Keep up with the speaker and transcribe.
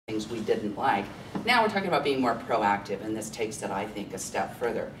things we didn't like. Now we're talking about being more proactive, and this takes it, I think, a step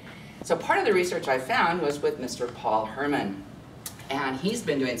further. So part of the research I found was with Mr. Paul Herman, and he's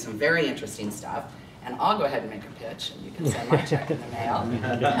been doing some very interesting stuff. And I'll go ahead and make a pitch, and you can send my check in the mail.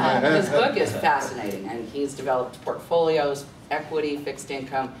 His book is fascinating, and he's developed portfolios, equity, fixed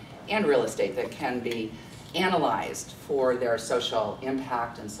income, and real estate that can be analyzed for their social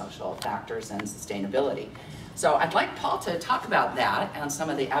impact and social factors and sustainability. So I'd like Paul to talk about that and some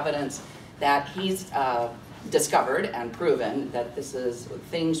of the evidence that he's discovered and proven that this is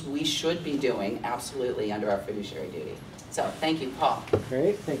things we should be doing absolutely under our fiduciary duty. So thank you, Paul.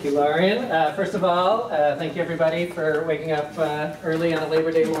 Great, thank you, Lauren. First of all, thank you everybody for waking up early on a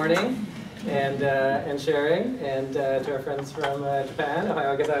Labor Day morning and sharing, and to our friends from Japan,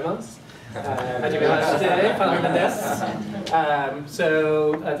 Ohayou gozaimasu. Hajime following this.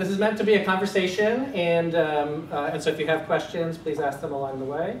 So this is meant to be a conversation, and so if you have questions, please ask them along the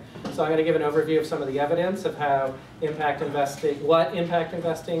way. So I'm going to give an overview of some of the evidence of how impact investing, what impact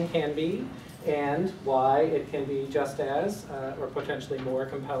investing can be, and why it can be just as, or potentially more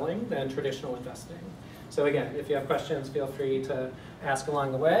compelling than traditional investing. So again, if you have questions, feel free to ask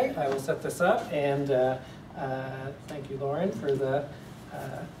along the way. I will set this up, and thank you, Lauren, for the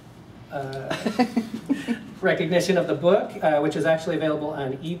recognition of the book, which is actually available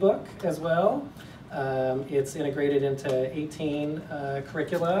on ebook as well. It's integrated into 18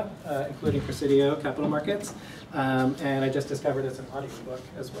 curricula, including Presidio Capital Markets, and I just discovered it's an audiobook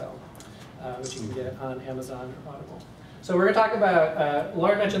as well, which you can get on Amazon or Audible. So we're going to talk about,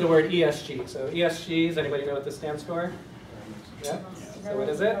 Lauren mentioned the word ESG. So ESG, does anybody know what this stands for? Yeah? So what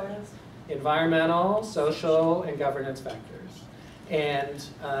is it? Environmental, social, and governance factors. And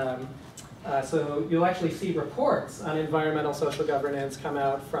so you'll actually see reports on environmental social governance come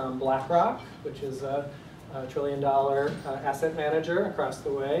out from BlackRock, which is a $1 trillion asset manager across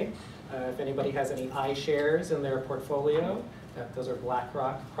the way. If anybody has any iShares in their portfolio, those are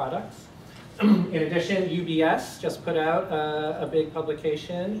BlackRock products. In addition, UBS just put out a big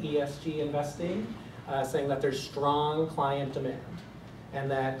publication, ESG Investing, saying that there's strong client demand,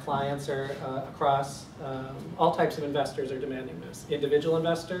 and that clients are across all types of investors are demanding this. Individual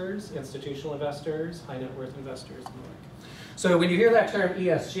investors, institutional investors, high net worth investors, and the like. So when you hear that term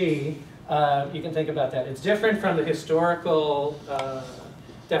ESG, you can think about that. It's different from the historical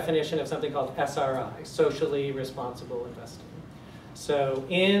definition of something called SRI, socially responsible investing. So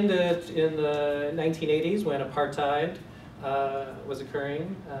in the 1980s, when apartheid was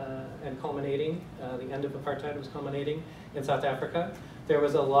occurring and culminating, the end of apartheid was culminating in South Africa, there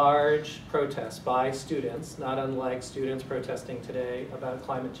was a large protest by students, not unlike students protesting today about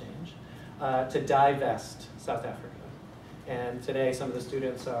climate change, to divest South Africa. And today some of the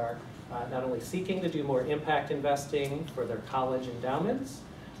students are not only seeking to do more impact investing for their college endowments,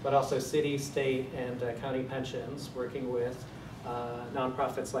 but also city, state, and county pensions, working with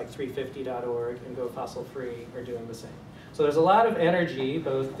nonprofits like 350.org and Go Fossil Free are doing the same. So there's a lot of energy,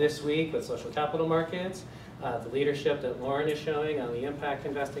 both this week with social capital markets, the leadership that Lauren is showing on the Impact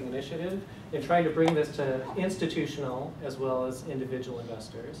Investing Initiative, in trying to bring this to institutional as well as individual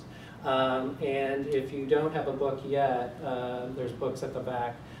investors. And if you don't have a book yet, there's books at the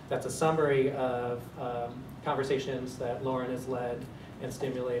back. That's a summary of conversations that Lauren has led and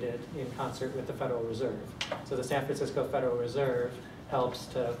stimulated in concert with the Federal Reserve. So the San Francisco Federal Reserve helps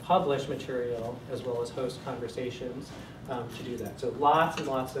to publish material as well as host conversations to do that. So lots and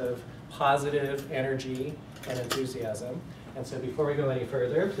lots of positive energy and enthusiasm. And so before we go any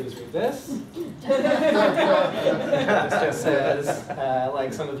further, please read this. This just says,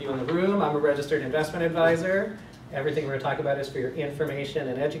 like some of you in the room, I'm a registered investment advisor. Everything we're going to talk about is for your information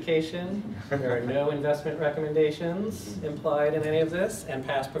and education. There are no investment recommendations implied in any of this, and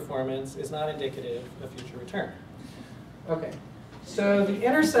past performance is not indicative of future return. Okay, so the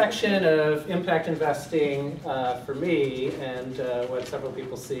intersection of impact investing for me and what several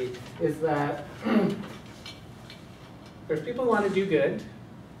people see is that there's people who want to do good,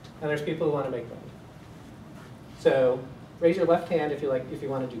 and there's people who want to make money. So raise your left hand if you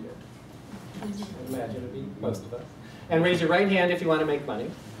want to do good. I imagine it would be most of us. And raise your right hand if you want to make money.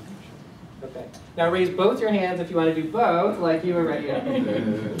 Okay. Now raise both your hands if you want to do both, like you already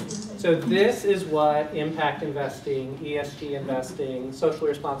are. So this is what impact investing, ESG investing, socially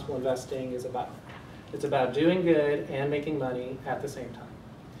responsible investing is about. It's about doing good and making money at the same time.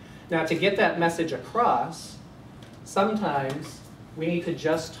 Now to get that message across, sometimes we need to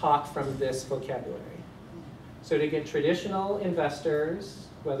just talk from this vocabulary. So to get traditional investors,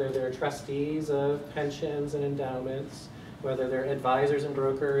 whether they're trustees of pensions and endowments, whether they're advisors and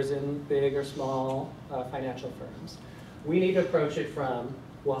brokers in big or small financial firms, we need to approach it from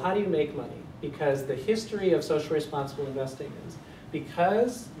Well, how do you make money? Because the history of social responsible investing is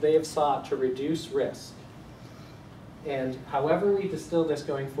because they have sought to reduce risk. And however we distill this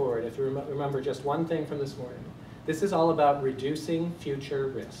going forward, if you remember just one thing from this morning, this is all about reducing future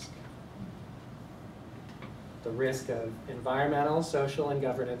risk. The risk of environmental, social, and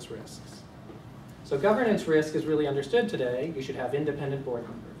governance risks. So governance risk is really understood today. You should have independent board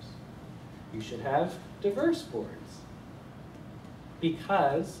members. You should have diverse boards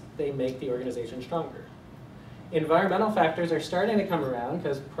because they make the organization stronger. Environmental factors are starting to come around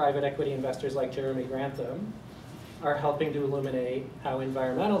because private equity investors like Jeremy Grantham are helping to illuminate how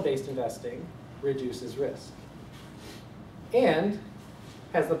environmental-based investing reduces risk and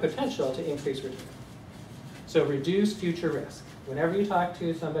has the potential to increase return. So reduce future risk. Whenever you talk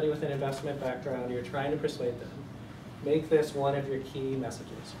to somebody with an investment background, you're trying to persuade them, make this one of your key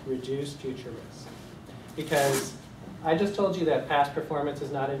messages, reduce future risk. Because I just told you that past performance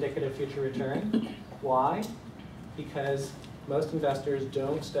is not indicative of future return. Why? Because most investors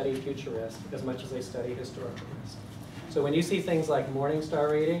don't study future risk as much as they study historical risk. So when you see things like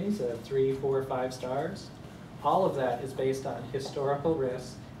Morningstar ratings of 3, 4, 5 stars, all of that is based on historical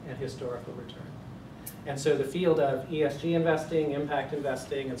risk and historical return. And so the field of ESG investing, impact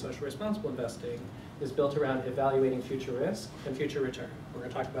investing, and social responsible investing is built around evaluating future risk and future return. We're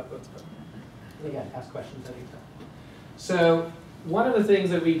going to talk about both of them. And again, ask questions anytime. So one of the things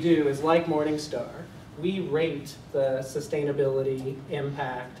that we do is, like Morningstar, we rate the sustainability,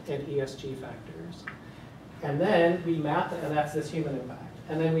 impact, and ESG factors. And then we map, and that's this human impact.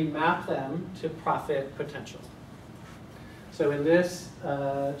 And then we map them to profit potential. So in this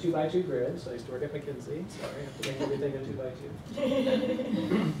 2x2 grid, so I used to work at McKinsey, sorry, I have to make everything a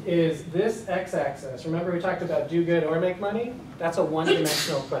 2x2, is this x-axis. Remember we talked about do good or make money? That's a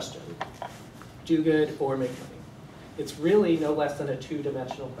one-dimensional question. Do good or make money. It's really no less than a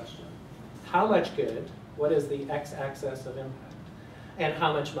two-dimensional question. How much good? What is the x-axis of impact? And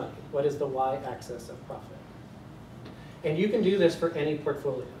how much money? What is the y-axis of profit? And you can do this for any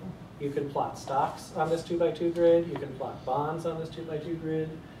portfolio. You can plot stocks on this 2x2 grid. You can plot bonds on this 2x2 grid.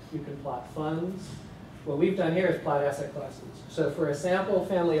 You can plot funds. What we've done here is plot asset classes. So for a sample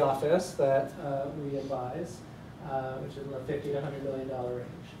family office that we advise, which is in the $50 to $100 million range,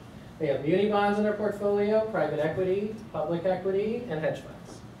 they have muni bonds in their portfolio, private equity, public equity, and hedge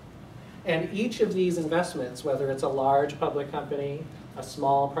funds. And each of these investments, whether it's a large public company, a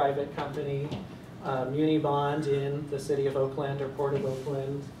small private company, a muni bond in the city of Oakland or Port of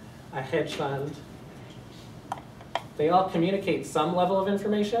Oakland, a hedge fund, they all communicate some level of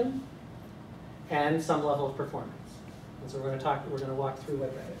information and some level of performance. And so we're going to walk through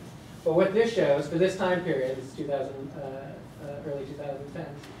what that is. But what this shows for this time period, this is early 2010,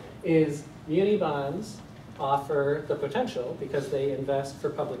 is muni bonds offer the potential, because they invest for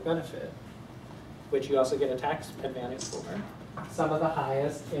public benefit, which you also get a tax advantage for, some of the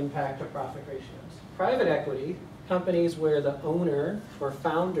highest impact to profit ratios. Private equity, companies where the owner or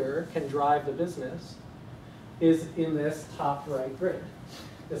founder can drive the business, is in this top right grid.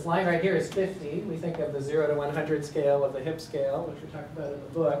 This line right here is 50. We think of the 0 to 100 scale of the HIP scale, which we talked about in the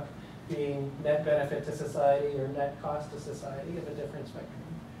book, being net benefit to society or net cost to society of a different spectrum.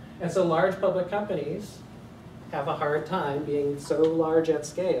 And so large public companies have a hard time being so large at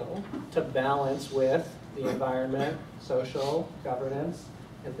scale to balance with the environment, social, governance,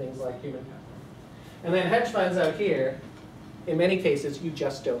 and things like human capital. And then hedge funds out here, in many cases, you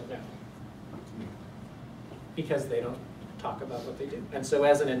just don't know, because they don't talk about what they do. And so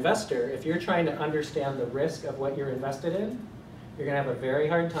as an investor, if you're trying to understand the risk of what you're invested in, you're going to have a very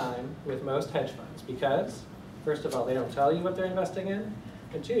hard time with most hedge funds, because, first of all, they don't tell you what they're investing in,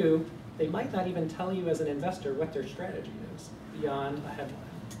 and two, they might not even tell you as an investor what their strategy is beyond a headline.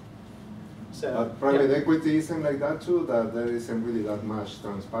 So, but private equity isn't like that too, that there isn't really that much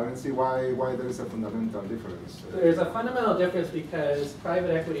transparency. Why there is a fundamental difference? There's a fundamental difference because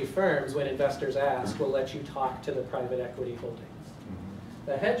private equity firms, when investors ask, will let you talk to the private equity holdings. Mm-hmm.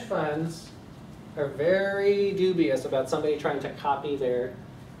 The hedge funds are very dubious about somebody trying to copy their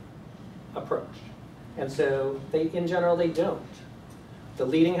approach. And so in general, they don't. The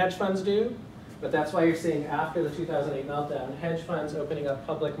leading hedge funds do, but that's why you're seeing, after the 2008 meltdown, hedge funds opening up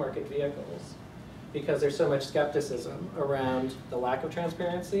public market vehicles, because there's so much skepticism around the lack of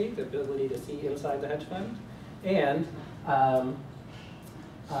transparency, the ability to see inside the hedge fund, and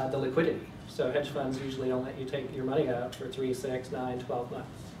the liquidity. So hedge funds usually don't let you take your money out for 3, 6, 9, 12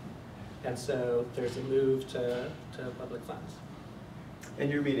 months. And so there's a move to public funds. And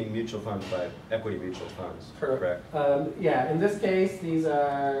you're meaning mutual funds by equity mutual funds, correct? Yeah, in this case, these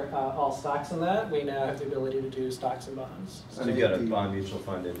are all stocks in that. We now have the ability to do stocks and bonds. So if you got a bond mutual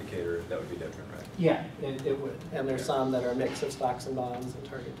fund indicator, that would be different, right? Yeah, it would. And there's some that are a mix of stocks and bonds and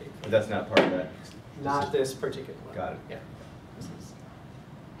target date. But that's not part of that? Not this particular one. Got it. Yeah.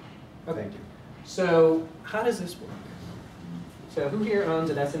 Okay. Thank you. So how does this work? So who here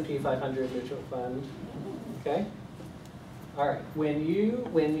owns an S&P 500 mutual fund? Okay. All right. When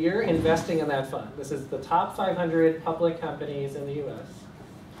you're investing in that fund, this is the top 500 public companies in the U.S.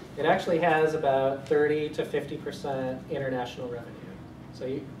 It actually has about 30 to 50% international revenue.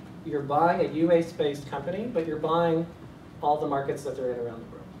 So you're buying a US-based company, but you're buying all the markets that they're in around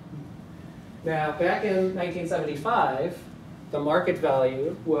the world. Now, back in 1975, the market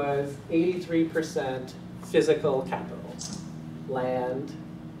value was 83% physical capital. Land,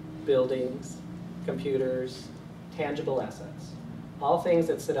 buildings, computers, tangible assets. All things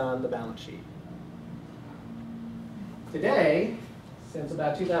that sit on the balance sheet. Today, since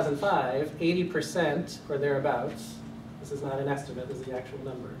about 2005, 80% or thereabouts, this is not an estimate, this is the actual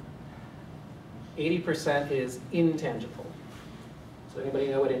number, 80% is intangible. So anybody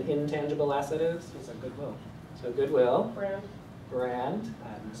know what an intangible asset is? It's a goodwill. So goodwill. Brand.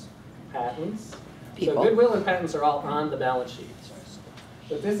 Patents. So goodwill and patents are all on the balance sheet.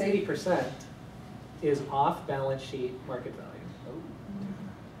 But this 80% is off balance sheet market value.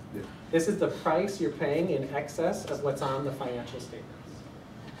 Yeah. This is the price you're paying in excess of what's on the financial statements.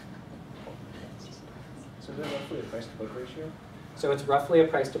 So is that roughly a price to book ratio? So it's roughly a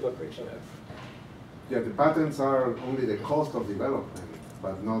price to book ratio. Yeah, the patents are only the cost of development,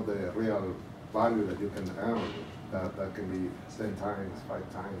 but not the real value that you can earn. That can be 10 times,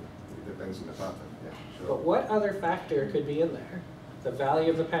 5 times. It depends on the patent. Yeah, sure. But what other factor could be in there? The value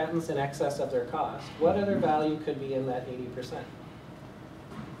of the patents in excess of their cost. What other value could be in that 80%?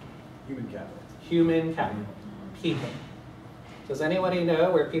 Human capital. Human capital. People. Does anybody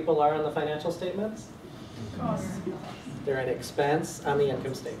know where people are on the financial statements? Costs. They're an expense on the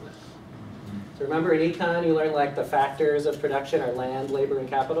income statement. So remember in econ you learned like the factors of production are land, labor, and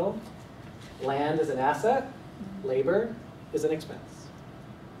capital. Land is an asset, labor is an expense.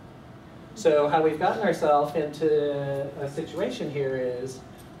 So how we've gotten ourselves into a situation here is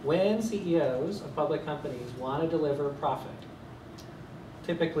when CEOs of public companies want to deliver profit,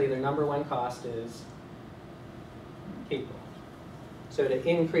 typically their number one cost is people. So to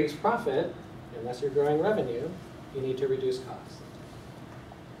increase profit, unless you're growing revenue, you need to reduce costs.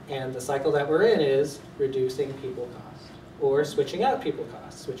 And the cycle that we're in is reducing people costs, or switching out people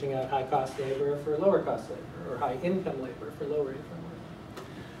costs, switching out high cost labor for lower cost labor, or high income labor for lower income labor.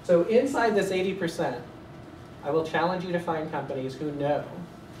 So inside this 80%, I will challenge you to find companies who know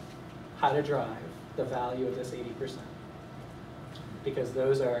how to drive the value of this 80%. Because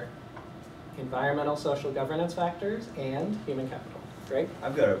those are environmental, social governance factors and human capital. Right?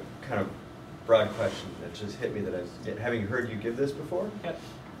 I've got a kind of broad question that just hit me that having heard you give this before. Yep.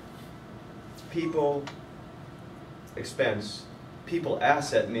 People expense, people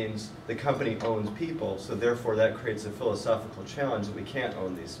asset means the company owns people, so therefore that creates a philosophical challenge that we can't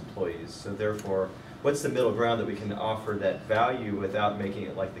own these employees. So therefore, what's the middle ground that we can offer that value without making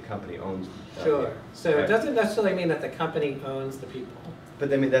it like the company owns that Sure. people? So it doesn't necessarily mean that the company owns the people.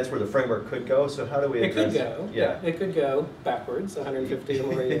 But I mean, that's where the framework could go, so how do we It could address go. Yeah. It could go backwards, 150 or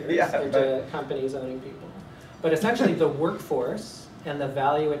more years, Yeah, into companies owning people. But essentially the workforce and the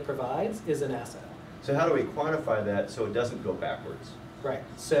value it provides is an asset. So how do we quantify that so it doesn't go backwards? Right.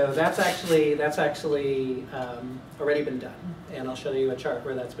 So that's actually already been done. And I'll show you a chart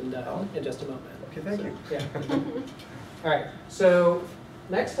where that's been done in just a moment. Okay, thank you. Yeah. All right. So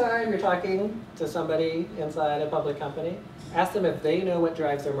next time you're talking to somebody inside a public company, ask them if they know what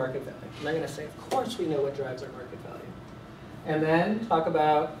drives their market value. And they're going to say, of course we know what drives our market value. And then talk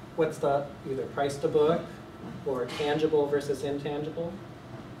about what's the either price to book or tangible versus intangible.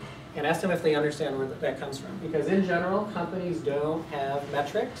 And ask them if they understand where that comes from. Because in general, companies don't have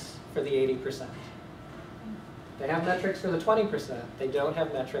metrics for the 80%. They have metrics for the 20%. They don't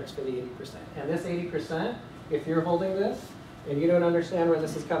have metrics for the 80%. And this 80%, if you're holding this and you don't understand where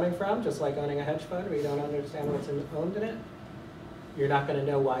this is coming from, just like owning a hedge fund where you don't understand what's owned in it, you're not going to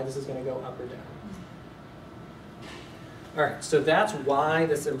know why this is going to go up or down. All right, so that's why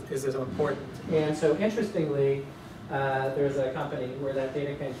this is so important. And so interestingly, there's a company where that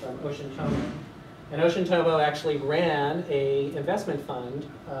data came from, Ocean Tomo. And Ocean Tomo actually ran an investment fund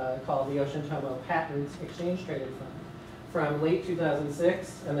called the Ocean Tomo Patent Exchange Traded Fund from late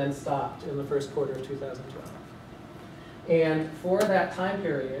 2006 and then stopped in the first quarter of 2012. And for that time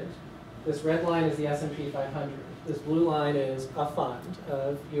period, This red line is the S&P 500. This blue line is a fund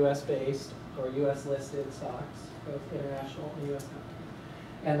of US-based or US-listed stocks, both international and US companies.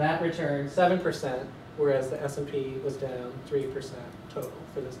 And that returned 7%, whereas the S&P was down 3% total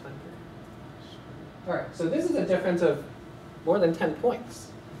for this time period. All right, so this is a difference of more than 10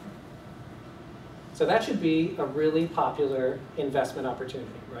 points. So that should be a really popular investment opportunity,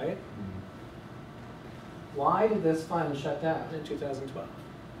 right? Why did this fund shut down in 2012?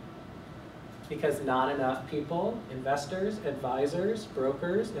 Because not enough people, investors, advisors,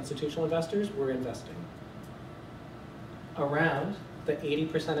 brokers, institutional investors were investing around the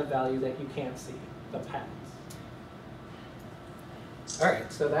 80% of value that you can't see, the patents. All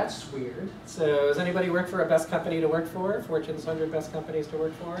right, so that's weird. So does anybody work for a best company to work for? Fortune's 100 best companies to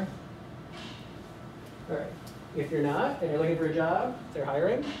work for? All right, if you're not and you're looking for a job, they're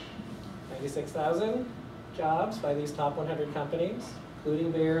hiring 96,000 jobs by these top 100 companies,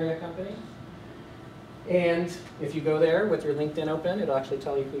 including Bay Area companies. And if you go there with your LinkedIn open, it'll actually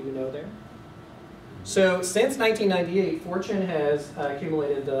tell you who you know there. So since 1998, Fortune has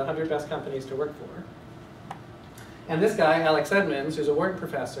accumulated the 100 best companies to work for. And this guy, Alex Edmonds, who's a Wharton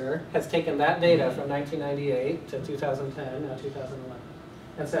professor, has taken that data from 1998 to 2010, now 2011,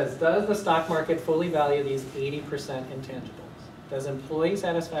 and says, does the stock market fully value these 80% intangibles? Does employee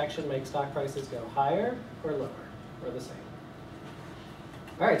satisfaction make stock prices go higher or lower, or the same?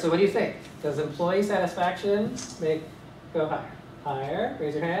 All right, so what do you think? Does employee satisfaction go higher? Higher,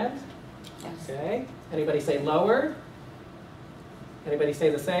 raise your hand. Yes. Okay, anybody say lower? Anybody say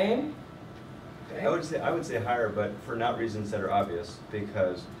the same? Okay. I would say higher, but for not reasons that are obvious,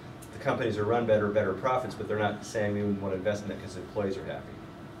 because the companies are run better profits, but they're not saying we want to invest in it because the employees are happy.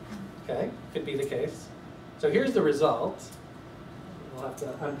 Okay, could be the case. So here's the result. We'll have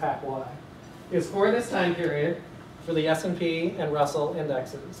to unpack why. Is for this time period, for the S&P and Russell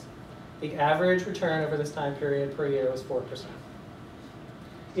indexes, the average return over this time period per year was 4%.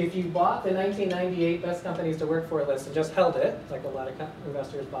 If you bought the 1998 best companies to work for list and just held it, like a lot of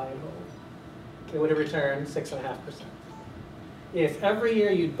investors buy and hold, it would have returned 6.5%. If every year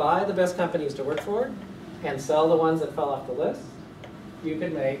you'd buy the best companies to work for and sell the ones that fell off the list, you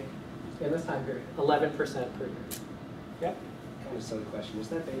could make, in this time period, 11% per year. Yep. Kind of a silly question. Is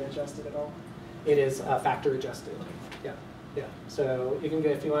that beta adjusted at all? It is factor adjusted. Yeah, yeah. So you can go,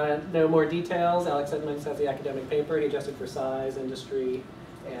 if you want to know more details, Alex Edmonds has the academic paper. He adjusted for size, industry,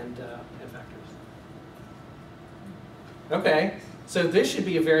 and factors. Okay, so this should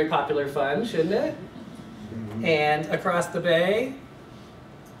be a very popular fund, shouldn't it? Mm-hmm. And across the bay,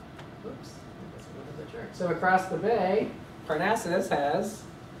 whoops, so across the bay, Parnassus has,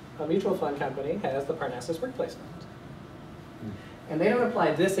 a mutual fund company has the Parnassus Workplace Fund. And they don't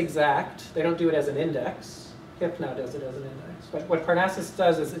apply this exact, they don't do it as an index. HIP now does it as an index. But what Parnassus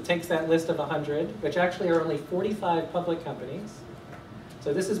does is it takes that list of 100, which actually are only 45 public companies.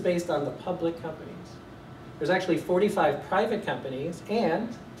 So this is based on the public companies. There's actually 45 private companies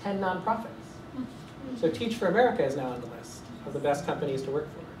and 10 nonprofits. So Teach for America is now on the list of the best companies to work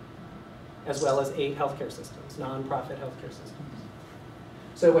for, as well as 8 healthcare systems, nonprofit healthcare systems.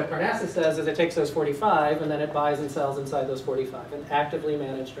 So what Parnassus does is it takes those 45 and then it buys and sells inside those 45, an actively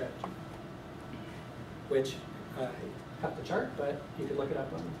managed strategy, which I cut the chart, but you could look it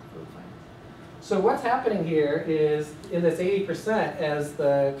up on Google Finance. So what's happening here is in this 80%, as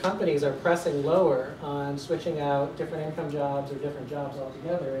the companies are pressing lower on switching out different income jobs or different jobs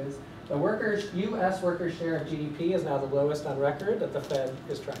altogether, is the US workers' share of GDP is now the lowest on record that the Fed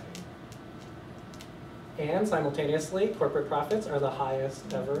is tracking. And simultaneously, corporate profits are the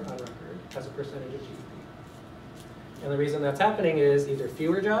highest ever on record as a percentage of GDP. And the reason that's happening is either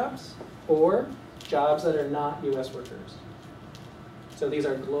fewer jobs or jobs that are not US workers. So these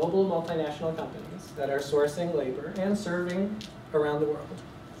are global multinational companies that are sourcing labor and serving around the world.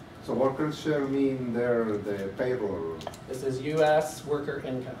 So workers' share mean the payroll? This is US worker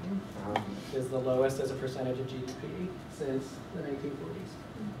income. Is the lowest as a percentage of GDP since the 1940s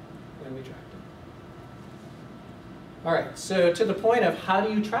when we tracked it. All right, so to the point of how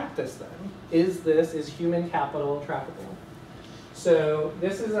do you track this then? Is human capital trackable? So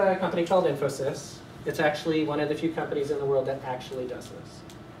this is a company called Infosys. It's actually one of the few companies in the world that actually does this.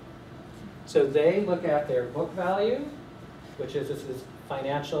 So they look at their book value, which is this is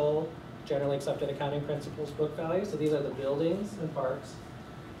financial, generally accepted accounting principles book value. So these are the buildings and parks,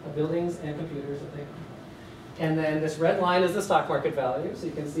 buildings and computers that they own. And then this red line is the stock market value. So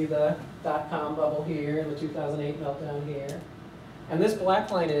you can see the dot-com bubble here and the 2008 meltdown here. And this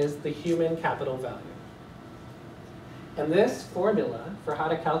black line is the human capital value. And this formula for how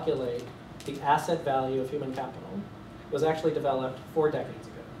to calculate the asset value of human capital was actually developed 4 decades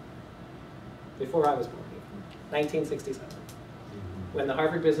ago. before I was born, 1967, when the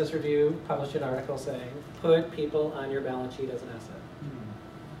Harvard Business Review published an article saying, put people on your balance sheet as an asset.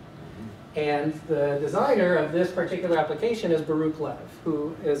 And the designer of this particular application is Baruch Lev,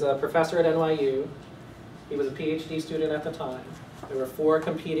 who is a professor at NYU. He was a PhD student at the time. There were 4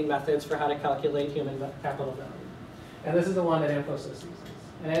 competing methods for how to calculate human capital value. And this is the one that Infosys uses.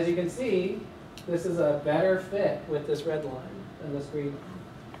 And as you can see, this is a better fit with this red line than this green line.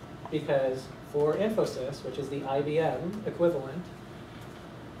 Because for Infosys, which is the IBM equivalent,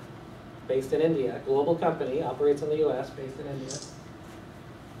 based in India, global company, operates in the US, based in India.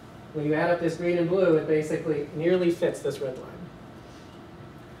 When you add up this green and blue, it basically nearly fits this red line.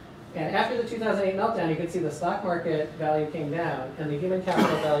 And after the 2008 meltdown, you can see the stock market value came down and the human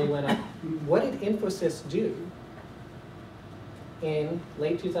capital value went up. What did Infosys do in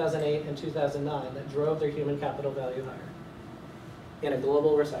late 2008 and 2009 that drove their human capital value higher in a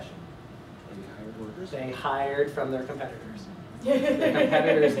global recession? They hired workers. They hired from their competitors. Their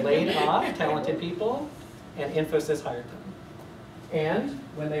competitors laid off talented people, and Infosys hired them. And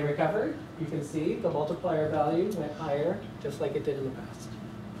when they recovered, you can see the multiplier value went higher, just like it did in the past.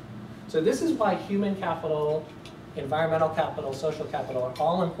 So this is why human capital, environmental capital, social capital are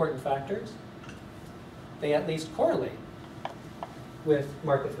all important factors. They at least correlate with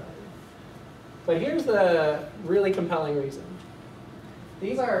market value. But here's the really compelling reason.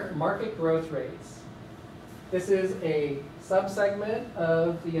 These are market growth rates. This is a subsegment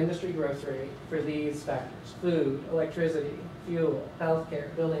of the industry growth rate for these factors: food, electricity, fuel,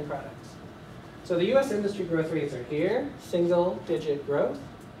 healthcare, building products. So the US industry growth rates are here, single-digit growth.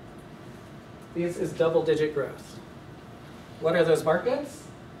 This is double-digit growth. What are those markets?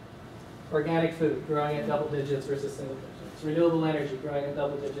 Organic food, growing at double digits versus single digits. Renewable energy, growing at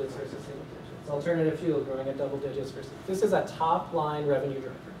double digits versus single digits. Alternative fuel, growing at double digits versus... This is a top-line revenue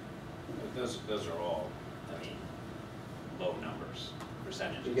driver. Those are all, I mean, low numbers,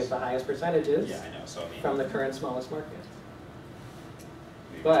 percentages. You get the highest percentages Yeah, I know. So, I mean, from the current smallest market.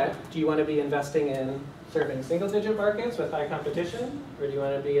 But do you want to be investing in serving single-digit markets with high competition, or do you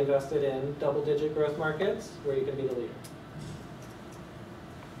want to be invested in double-digit growth markets where you can be the leader?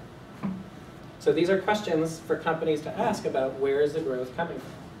 So these are questions for companies to ask about where is the growth coming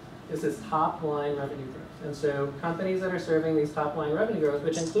from. This is top-line revenue growth. And so companies that are serving these top-line revenue growth,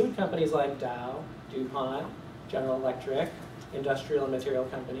 which include companies like Dow, DuPont, General Electric, industrial and material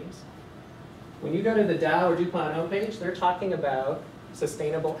companies. When you go to the Dow or DuPont homepage, they're talking about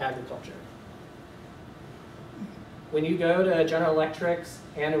sustainable agriculture. When you go to General Electric's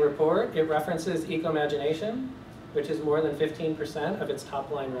annual report, it references Eco-Imagination, which is more than 15% of its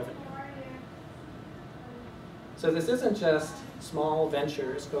top-line revenue. So this isn't just small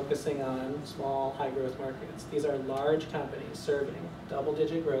ventures focusing on small, high-growth markets. These are large companies serving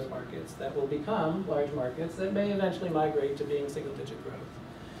double-digit growth markets that will become large markets that may eventually migrate to being single-digit growth.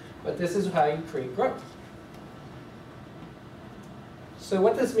 But this is how you create growth. So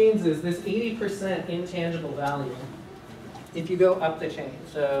what this means is this 80% intangible value, if you go up the chain.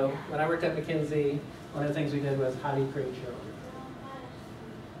 So when I worked at McKinsey, one of the things we did was how do you create shareholder value?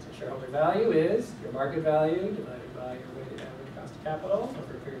 So shareholder value is your market value divided by your weighted average cost of capital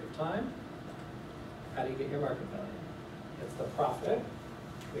over a period of time. How do you get your market value? It's the profit,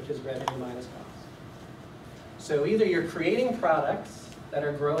 which is revenue minus cost. So either you're creating products that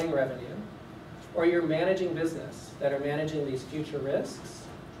are growing revenue, or you're managing business that are managing these future risks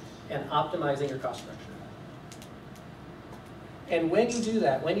and optimizing your cost structure. And when you do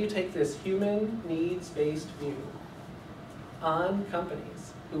that, when you take this human needs-based view on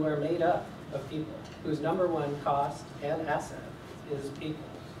companies who are made up of people, whose #1 cost and asset is people,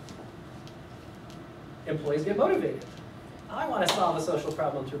 employees get motivated. I want to solve a social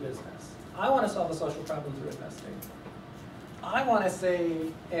problem through business. I want to solve a social problem through investing. I want to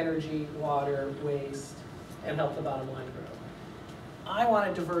save energy, water, waste, and help the bottom line grow. I want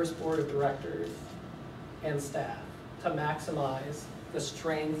a diverse board of directors and staff to maximize the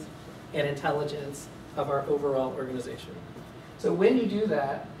strength and intelligence of our overall organization. So when you do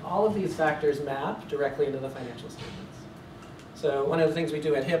that, all of these factors map directly into the financial statements. So one of the things we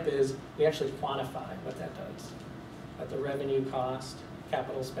do at HIP is we actually quantify what that does at the revenue, cost,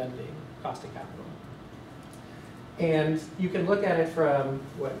 capital spending, cost of capital. And you can look at it from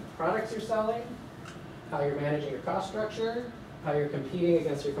what products you're selling, how you're managing your cost structure, how you're competing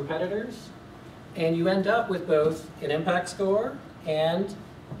against your competitors, and you end up with both an impact score and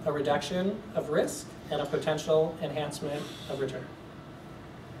a reduction of risk and a potential enhancement of return.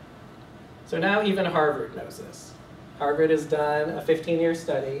 So now even Harvard knows this. Harvard has done a 15-year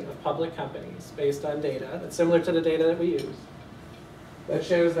study of public companies based on data that's similar to the data that we use. that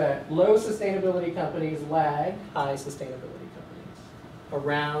shows that low sustainability companies lag high sustainability companies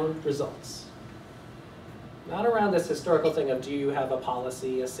around results. Not around this historical thing of do you have a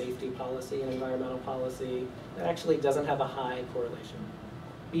policy, a safety policy, an environmental policy. That actually doesn't have a high correlation.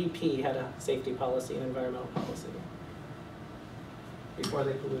 BP had a safety policy and environmental policy before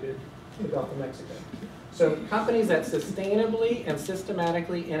they polluted the Gulf of Mexico. So companies that sustainably and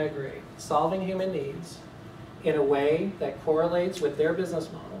systematically integrate solving human needs in a way that correlates with their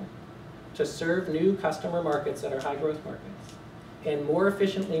business model to serve new customer markets that are high growth markets and more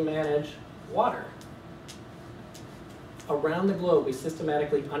efficiently manage water. Around the globe, we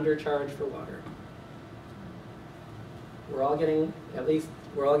systematically undercharge for water. We're all getting, at least,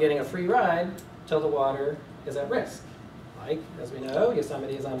 we're all getting a free ride till the water is at risk. Like, as we know,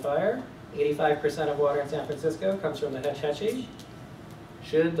 Yosemite is on fire. 85% of water in San Francisco comes from the Hetch Hetchy.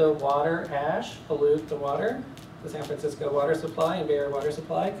 Should the water ash pollute the water? The San Francisco water supply and Bay Area water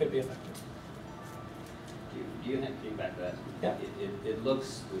supply could be affected. Do you have to back that? Yeah. It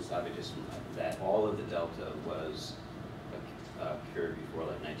looks, just that all of the delta was cured before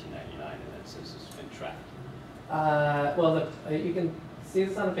like 1999, and then since it's been tracked. Well, you can see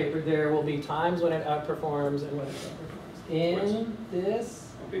this on the paper. There will be times when it outperforms and when it underperforms. In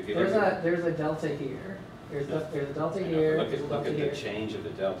this, there's a delta here. There's a delta here. Look at the change of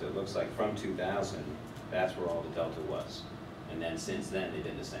the delta. It looks like from 2000, that's where all the delta was, and then since then they've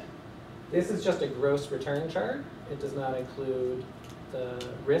been the same. This is just a gross return chart. It does not include the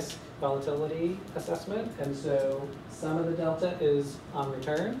risk volatility assessment, and so some of the delta is on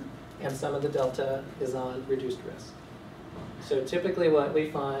return, and some of the delta is on reduced risk. So typically what we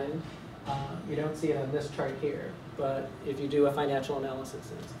find, you don't see it on this chart here, but if you do a financial analysis,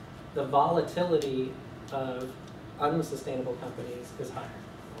 is the volatility of unsustainable companies is higher.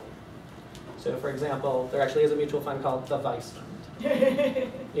 So for example, there actually is a mutual fund called the Vice Fund.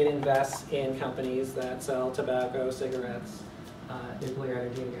 It invests in companies that sell tobacco, cigarettes, nuclear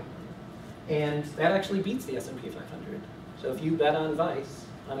energy, and gambling. And that actually beats the S&P 500. So if you bet on Vice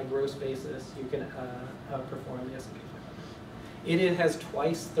on a gross basis, you can outperform the S&P 500. It has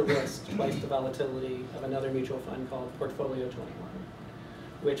twice the risk, twice the volatility of another mutual fund called Portfolio 21,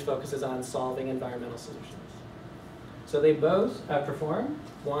 which focuses on solving environmental solutions. So they both outperform.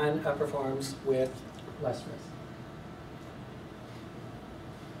 One outperforms with less risk.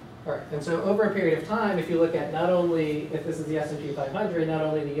 All right, and so over a period of time, if you look at not only, if this is the S&P 500, not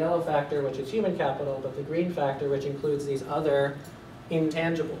only the yellow factor, which is human capital, but the green factor, which includes these other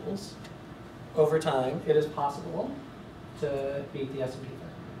intangibles, over time, it is possible to beat the S&P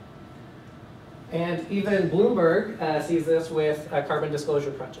 500. And even Bloomberg sees this with a carbon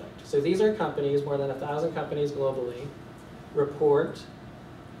disclosure project. So these are companies, more than 1,000 companies globally, report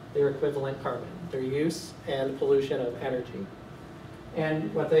their equivalent carbon, their use and pollution of energy.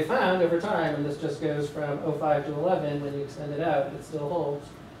 And what they found over time, and this just goes from 05 to 11, when you extend it out, it still holds,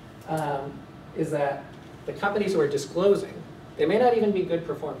 is that the companies who are disclosing, they may not even be good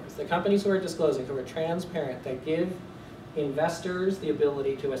performers. The companies who are disclosing, who are transparent, that give investors the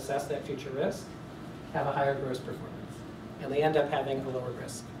ability to assess that future risk, have a higher gross performance. And they end up having a lower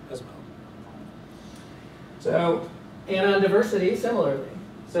risk as well. So, and on diversity, similarly.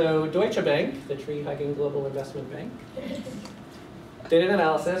 So Deutsche Bank, the tree-hugging global investment bank, did an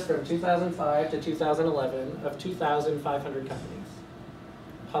analysis from 2005 to 2011 of 2,500 companies,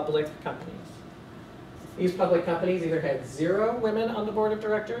 public companies. These public companies either had 0 women on the board of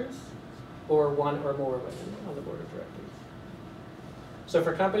directors or 1 or more women on the board of directors. So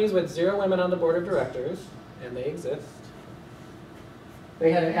for companies with 0 women on the board of directors, and they exist,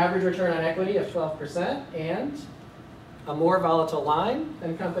 they had an average return on equity of 12% and a more volatile line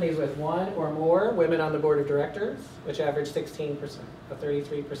than companies with 1 or more women on the board of directors, which averaged 16%, a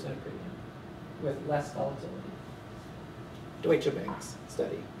 33% premium, with less volatility. Deutsche Bank's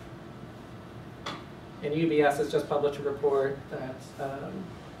study. And UBS has just published a report that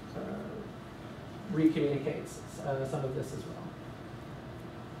recommunicates some of this as well.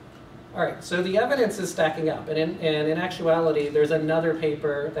 All right, so the evidence is stacking up, and in actuality, there's another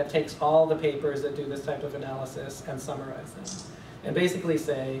paper that takes all the papers that do this type of analysis and summarize them, and basically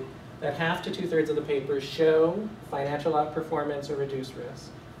say that half to 2/3 of the papers show financial outperformance or reduced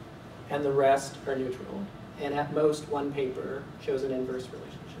risk, and the rest are neutral, and at most one paper shows an inverse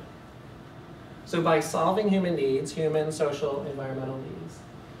relationship. So by solving human needs, human, social, environmental needs,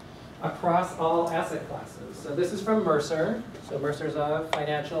 across all asset classes. So this is from Mercer. So Mercer's a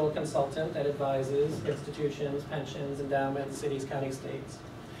financial consultant that advises institutions, pensions, endowments, cities, counties, states.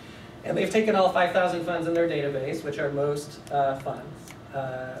 And they've taken all 5,000 funds in their database, which are most funds,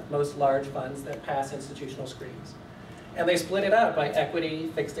 most large funds that pass institutional screens. And they split it out by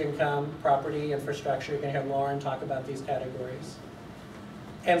equity, fixed income, property, infrastructure. You're going to hear Lauren talk about these categories.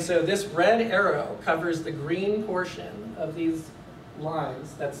 And so this red arrow covers the green portion of these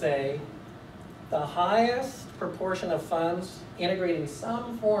lines that say the highest proportion of funds integrating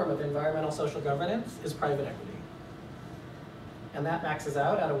some form of environmental social governance is private equity. And that maxes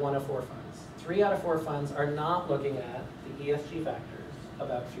out of 1 of 4 funds. 3 out of 4 funds are not looking at the ESG factors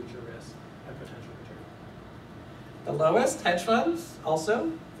about future risk and potential return. The lowest, hedge funds,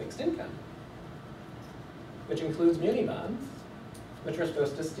 also fixed income, which includes muni bonds, which are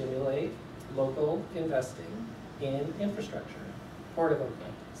supposed to stimulate local investing in infrastructure. Port of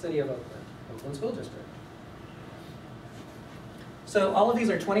Oakland, City of Oakland, Oakland School District. So all of these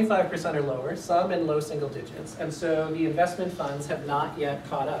are 25% or lower, some in low single digits. And so the investment funds have not yet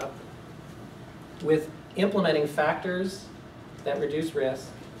caught up with implementing factors that reduce risk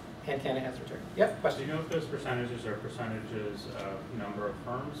and can enhance return. Yep, Do question? you know if those percentages are percentages of number of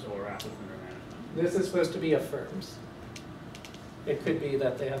firms or assets under management? This is supposed to be of firms. It could be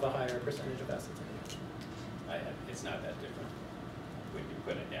that they have a higher percentage of assets under management. It's not that different. When you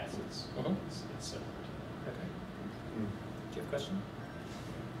put in assets, Mhm. it's similar to Okay. Do you have a question?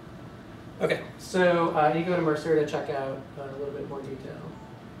 Okay, so you go to Mercer to check out a little bit more detail.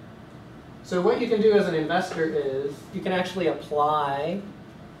 So what you can do as an investor is you can actually apply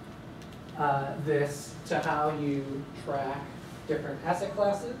this to how you track different asset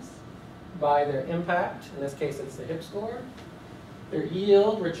classes by their impact. In this case, it's the HIP score, their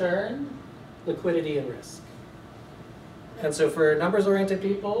yield, return, liquidity, and risk. And so for numbers-oriented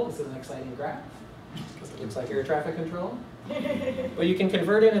people, this is an exciting graph because it looks like air traffic control. But you can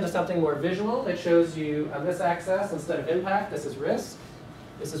convert it into something more visual that shows you on this axis, instead of impact, this is risk,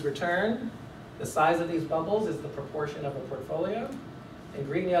 this is return. The size of these bubbles is the proportion of a portfolio. And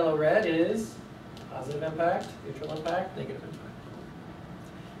green, yellow, red is positive impact, neutral impact, negative impact.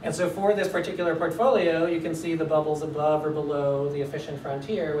 And so for this particular portfolio, you can see the bubbles above or below the efficient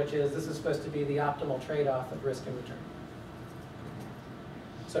frontier, which is this is supposed to be the optimal trade-off of risk and return.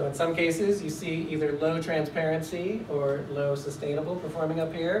 So in some cases, you see either low transparency or low sustainable performing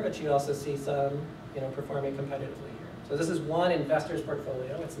up here, but you also see some performing competitively here. So this is one investor's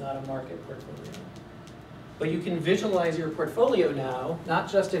portfolio. It's not a market portfolio. But you can visualize your portfolio now,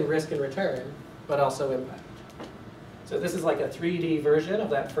 not just in risk and return, but also impact. So this is like a 3D version of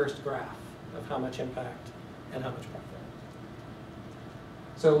that first graph of how much impact and how much profit.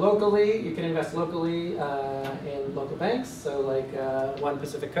 So locally, you can invest locally in local banks. So like One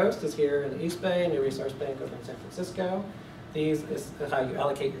Pacific Coast is here in the East Bay, New Resource Bank over in San Francisco. These is how you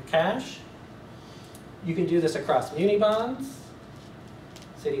allocate your cash. You can do this across muni bonds,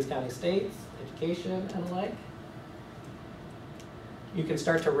 cities, counties, states, education, and the like. You can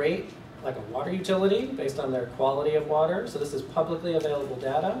start to rate like a water utility based on their quality of water. So this is publicly available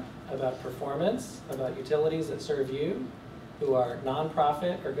data about performance, about utilities that serve you, who are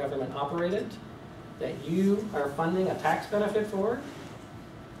nonprofit or government operated, that you are funding a tax benefit for,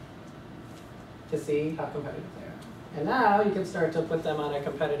 to see how competitive they are. And now you can start to put them on a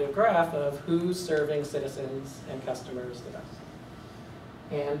competitive graph of who's serving citizens and customers the best.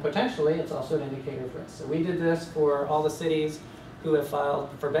 And potentially, it's also an indicator of risk. So we did this for all the cities who have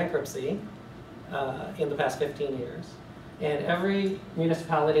filed for bankruptcy in the past 15 years. And every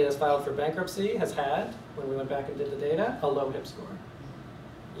municipality that's filed for bankruptcy has had, when we went back and did the data, a low HIP score.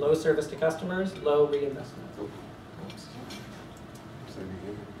 Low service to customers, low reinvestment. I'll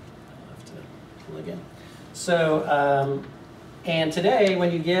have to pull again. So, and today,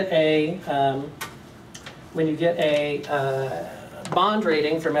 when you get a bond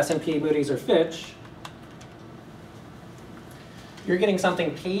rating from S&P, Moody's, or Fitch, you're getting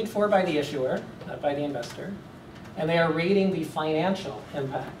something paid for by the issuer, not by the investor, and they are rating the financial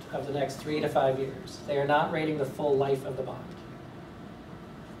impact of the next 3 to 5 years. They are not rating the full life of the bond.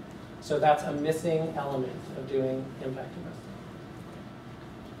 So that's a missing element of doing impact investing.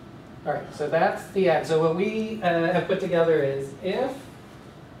 All right, so that's the ad. So what we have put together is if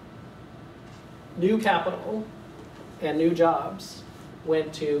new capital and new jobs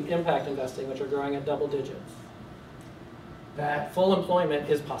went to impact investing, which are growing at double digits, that full employment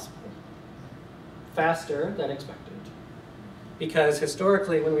is possible, faster than expected. Because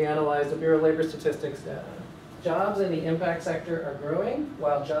historically, when we analyze the Bureau of Labor Statistics data, jobs in the impact sector are growing,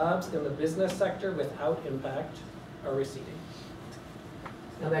 while jobs in the business sector without impact are receding.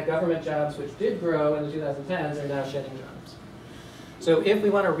 And that government jobs, which did grow in the 2010s, are now shedding jobs. So if we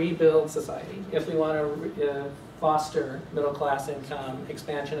want to rebuild society, if we want to foster middle-class income,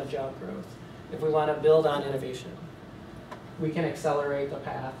 expansion of job growth, if we want to build on innovation, we can accelerate the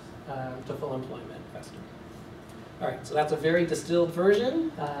path to full employment faster. All right, so that's a very distilled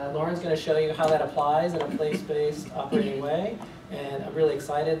version. Lauren's going to show you how that applies in a place-based operating way. And I'm really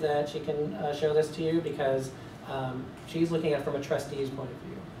excited that she can show this to you because she's looking at it from a trustee's point of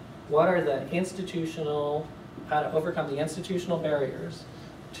view. What are the institutional, how to overcome the institutional barriers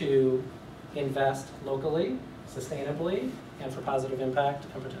to invest locally, sustainably, and for positive impact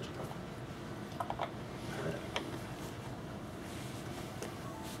and potential profit.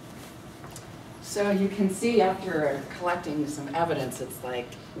 So you can see after collecting some evidence, it's like,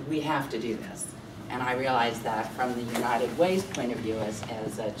 we have to do this. And I realized that from the United Way's point of view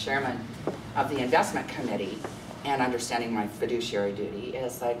as a chairman of the investment committee and understanding my fiduciary duty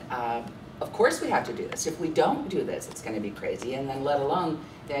is like, of course we have to do this. If we don't do this, it's going to be crazy. And then let alone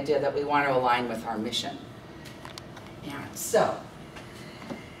the idea that we want to align with our mission. Yeah, so,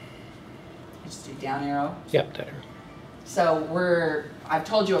 just do down arrow. Yep, there. So I've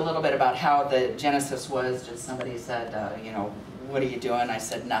told you a little bit about how the genesis was. Just somebody said, you know, what are you doing? I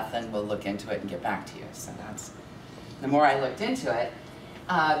said, nothing, we'll look into it and get back to you. So that's, the more I looked into it,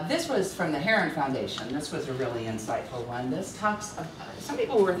 this was from the Heron Foundation. This was a really insightful one. This talks, some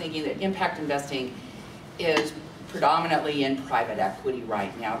people were thinking that impact investing is predominantly in private equity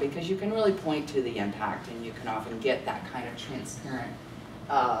right now because you can really point to the impact and you can often get that kind of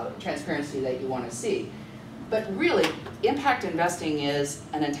transparency that you want to see. But really, impact investing is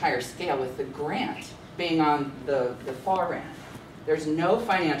an entire scale with the grant being on the far end. There's no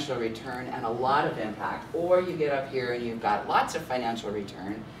financial return and a lot of impact, or you get up here and you've got lots of financial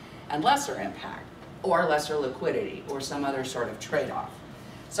return and lesser impact, or lesser liquidity, or some other sort of trade-off.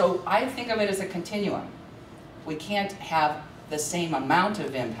 So I think of it as a continuum. We can't have the same amount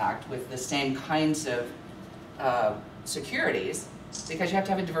of impact with the same kinds of securities because you have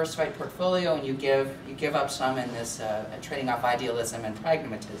to have a diversified portfolio and you give up some in this trading off idealism and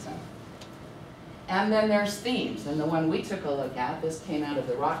pragmatism. And then there's themes, and the one we took a look at, this came out of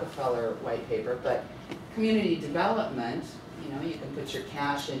the Rockefeller white paper, but community development, you know, you can put your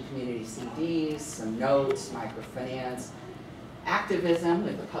cash in community CDs, some notes, microfinance. Activism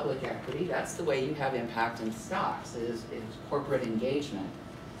with the public equity, that's the way you have impact in stocks, is corporate engagement,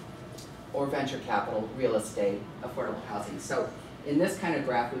 or venture capital, real estate, affordable housing. So in this kind of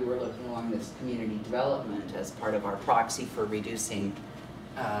graph, we were looking along this community development as part of our proxy for reducing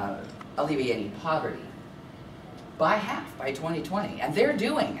alleviating poverty by half by 2020, and they're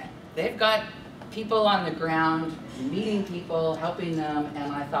doing it. They've got people on the ground, meeting people, helping them,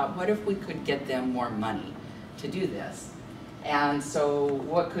 and I thought, what if we could get them more money to do this? And so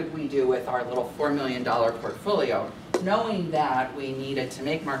what could we do with our little $4 million portfolio, knowing that we needed to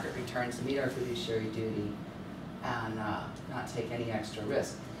make market returns to meet our fiduciary duty and not take any extra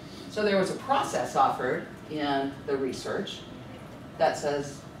risk. So there was a process offered in the research that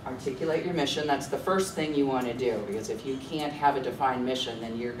says, articulate your mission. That's the first thing you want to do, because if you can't have a defined mission,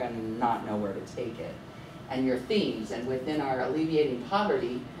 then you're going to not know where to take it. And your themes, and within our alleviating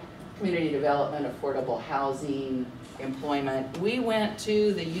poverty, community development, affordable housing, employment, we went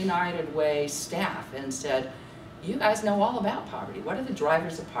to the United Way staff and said, you guys know all about poverty. What are the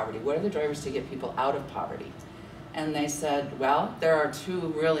drivers of poverty? What are the drivers to get people out of poverty? And they said, well, there are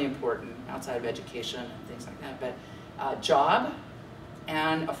two really important, outside of education and things like that, but job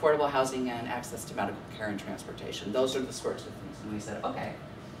and affordable housing and access to medical care and transportation. Those are the sorts of things. And we said, okay,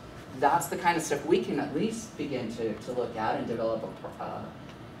 that's the kind of stuff we can at least begin to look at and develop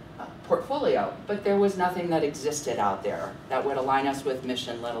a portfolio. But there was nothing that existed out there that would align us with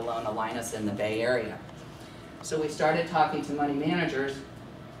mission, let alone align us in the Bay Area. So we started talking to money managers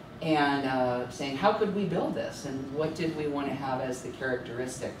and saying, how could we build this? And what did we want to have as the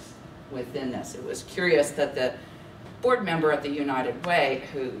characteristics within this? It was curious that the board member at the United Way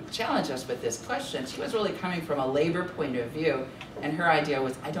who challenged us with this question, she was really coming from a labor point of view, and her idea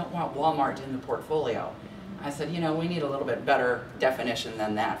was, I don't want Walmart in the portfolio. I said, you know, we need a little bit better definition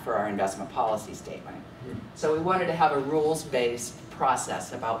than that for our investment policy statement. So we wanted to have a rules-based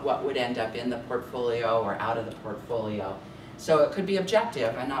process about what would end up in the portfolio or out of the portfolio. So it could be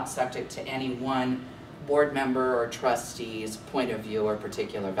objective and not subject to any one board member or trustee's point of view or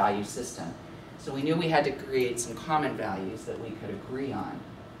particular value system. So we knew we had to create some common values that we could agree on.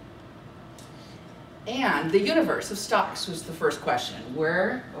 And the universe of stocks was the first question.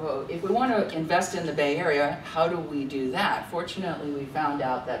 If we want to invest in the Bay Area, how do we do that? Fortunately, we found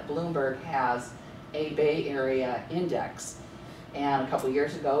out that Bloomberg has a Bay Area index. And a couple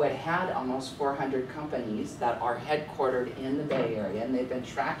years ago, it had almost 400 companies that are headquartered in the Bay Area, and they've been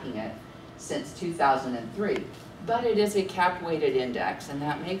tracking it since 2003. But it is a cap-weighted index, and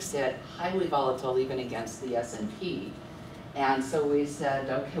that makes it highly volatile even against the S&P. And so we said,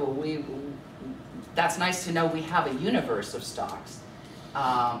 okay, well, that's nice to know we have a universe of stocks,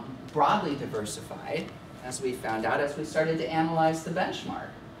 broadly diversified, as we found out as we started to analyze the benchmark.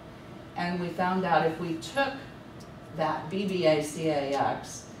 And we found out if we took that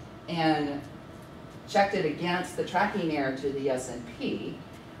BBA-CAX and checked it against the tracking error to the S&P,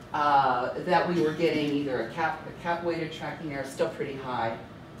 that we were getting either a cap-weighted tracking error, still pretty high,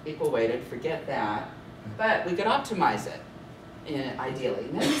 equal weighted, forget that, but we could optimize it. Ideally.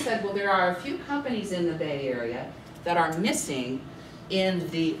 And then we said, well, there are a few companies in the Bay Area that are missing in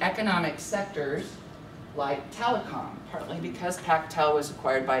the economic sectors like telecom, partly because Pactel was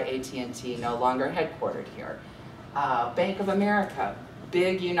acquired by AT&T, no longer headquartered here. Bank of America,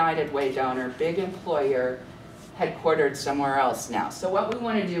 big United Way donor, big employer, headquartered somewhere else now. So what we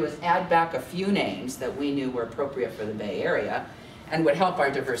want to do is add back a few names that we knew were appropriate for the Bay Area and would help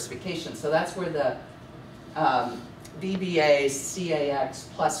our diversification. So that's where the BBA CAX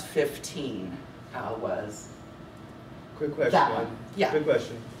plus 15 was. Quick question. That one. Yeah. Quick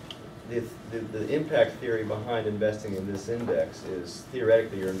question. The impact theory behind investing in this index is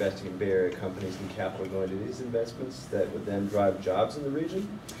theoretically you're investing in Bay Area companies and capital going to these investments that would then drive jobs in the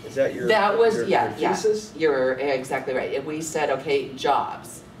region? Is that your thesis? You're exactly right. We said, okay,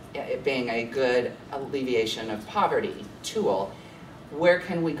 jobs, it being a good alleviation of poverty tool, where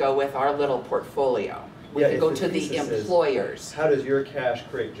can we go with our little portfolio? We can go to the employers. How does your cash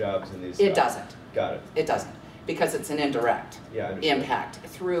create jobs in these stocks? It doesn't. Got it. It doesn't, because it's an indirect impact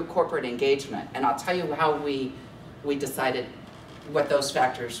through corporate engagement. And I'll tell you how we decided what those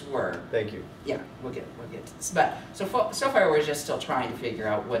factors were. Thank you. Yeah, we'll get to this. But so far we're just still trying to figure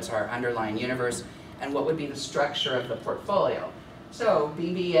out what's our underlying universe and what would be the structure of the portfolio. So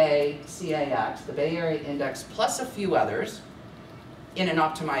BBA, CAX, the Bay Area Index, plus a few others in an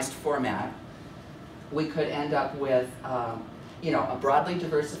optimized format, we could end up with a broadly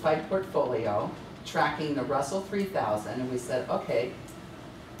diversified portfolio tracking the Russell 3000, and we said, okay,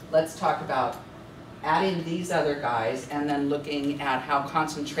 let's talk about adding these other guys and then looking at how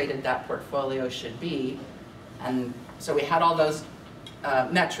concentrated that portfolio should be. And so we had all those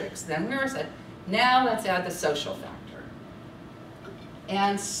metrics. Then we said, now let's add the social factor.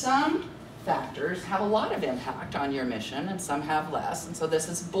 And some factors have a lot of impact on your mission and some have less. And so this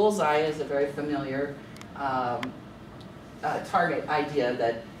is bullseye is a very familiar target idea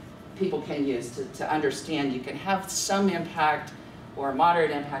that people can use to understand you can have some impact or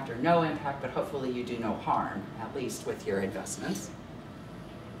moderate impact or no impact, but hopefully you do no harm, at least with your investments.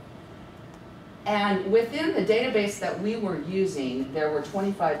 And within the database that we were using, there were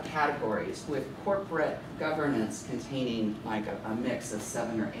 25 categories with corporate governance containing like a mix of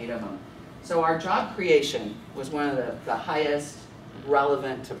 7 or 8 of them. So our job creation was one of the highest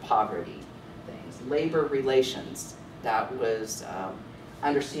relevant to poverty things. Labor relations, that was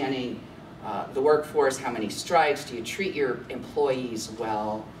understanding the workforce, how many strikes, do you treat your employees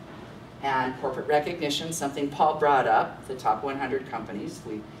well, and corporate recognition, something Paul brought up, the top 100 companies.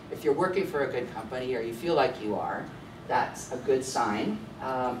 If you're working for a good company or you feel like you are, that's a good sign.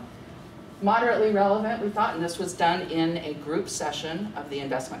 Moderately relevant, we thought, and this was done in a group session of the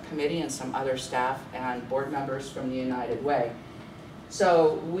investment committee and some other staff and board members from the United Way.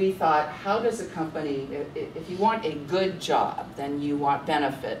 So we thought, how does a company, if you want a good job, then you want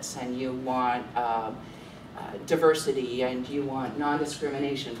benefits and you want diversity and you want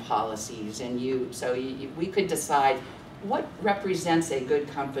non-discrimination policies, and we could decide what represents a good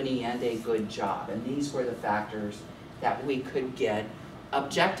company and a good job, and these were the factors that we could get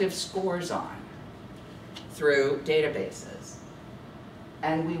objective scores on through databases.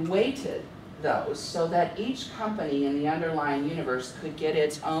 And we weighted those so that each company in the underlying universe could get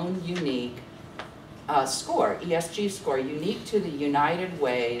its own unique score, ESG score, unique to the United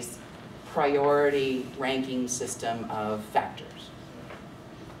Way's priority ranking system of factors.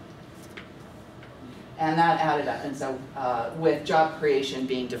 And that added up, and so with job creation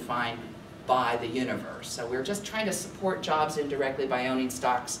being defined by the universe. So we're just trying to support jobs indirectly by owning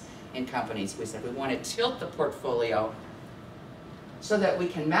stocks in companies. We said we want to tilt the portfolio so that we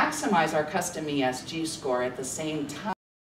can maximize our custom ESG score at the same time